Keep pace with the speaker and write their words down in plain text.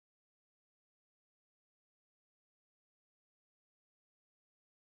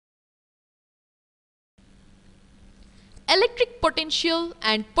electric potential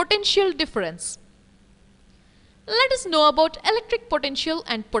and potential difference. Let us know about electric potential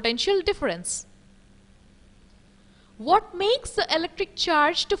and potential difference. What makes the electric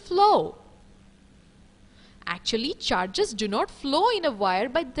charge to flow? Actually, charges do not flow in a wire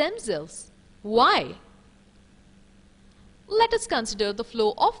by themselves. Why? Let us consider the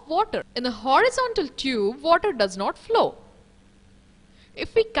flow of water. In a horizontal tube, water does not flow.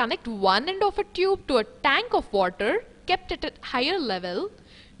 If we connect one end of a tube to a tank of water kept at a higher level,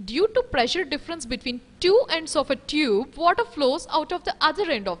 due to pressure difference between two ends of a tube, water flows out of the other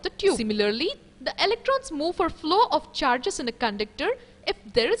end of the tube. Similarly, the electrons move for flow of charges in a conductor if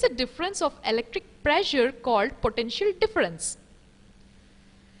there is a difference of electric pressure called potential difference.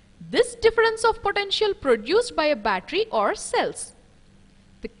 This difference of potential produced by a battery or cells.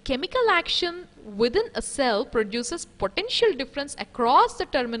 The chemical action within a cell produces potential difference across the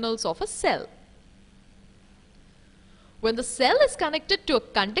terminals of a cell. When the cell is connected to a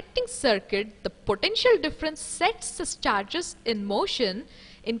conducting circuit, the potential difference sets the charges in motion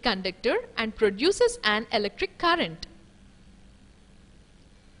in conductor and produces an electric current.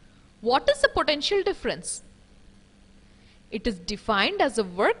 What is the potential difference? It is defined as the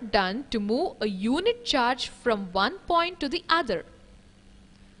work done to move a unit charge from one point to the other.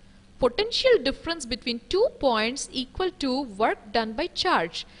 Potential difference between 2 points equal to work done by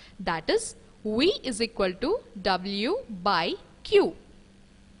charge, that is V is equal to W by Q.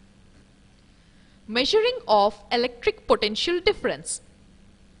 Measuring of electric potential difference.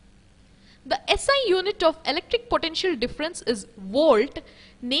 The SI unit of electric potential difference is volt,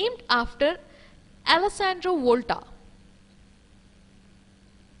 named after Alessandro Volta.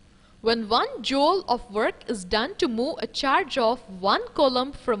 When 1 joule of work is done to move a charge of 1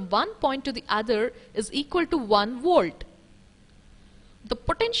 coulomb from one point to the other is equal to 1 volt. The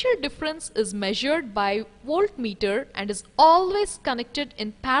potential difference is measured by voltmeter and is always connected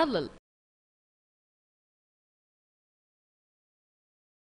in parallel.